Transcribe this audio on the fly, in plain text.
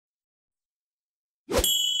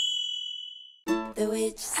The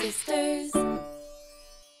Witch Sisters.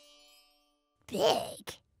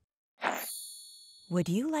 Big. Would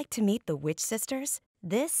you like to meet the Witch Sisters?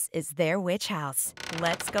 This is their witch house.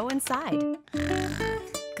 Let's go inside.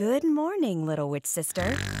 Good morning, little witch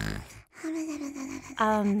sister.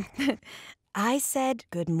 I said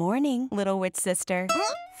good morning, little witch sister.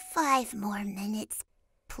 5 more minutes,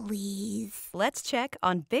 please. Let's check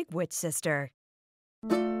on Big Witch Sister.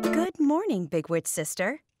 Good morning, Big Witch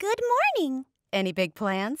Sister. Good morning. Any big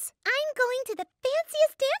plans? I'm going to the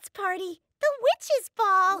fanciest dance party, the Witches'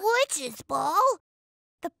 Ball. Witches' Ball?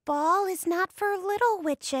 The ball is not for little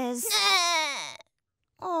witches.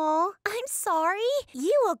 Oh, I'm sorry.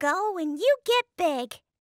 You will go when you get big.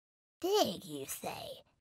 Big, you say?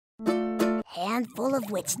 Handful of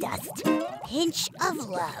witch dust, pinch of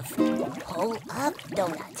love, pull up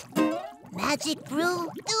donut. Magic brew,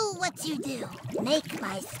 do what you do. Make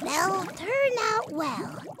my spell turn out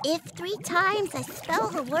well. If 3 times I spell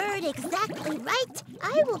the word exactly right,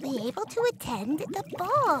 I will be able to attend the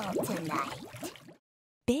ball tonight.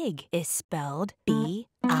 Big is spelled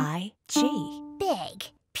B-I-G.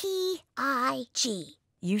 Big. P-I-G.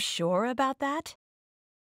 You sure about that?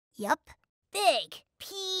 Yup. Big.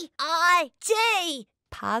 P-I-G.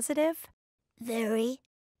 Positive? Very.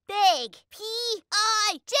 Big.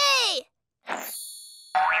 P-I-G.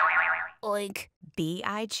 Oink.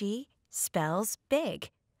 B-I-G spells big.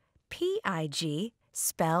 P-I-G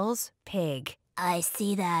spells pig. I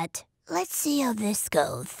see that. Let's see how this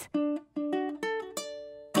goes.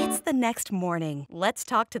 It's the next morning. Let's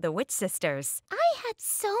talk to the Witch Sisters. I had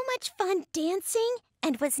so much fun dancing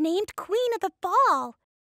and was named Queen of the Ball.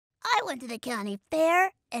 I went to the county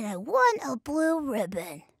fair and I won a blue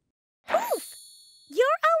ribbon. Poof! You're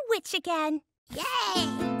a witch again.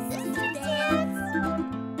 Yay!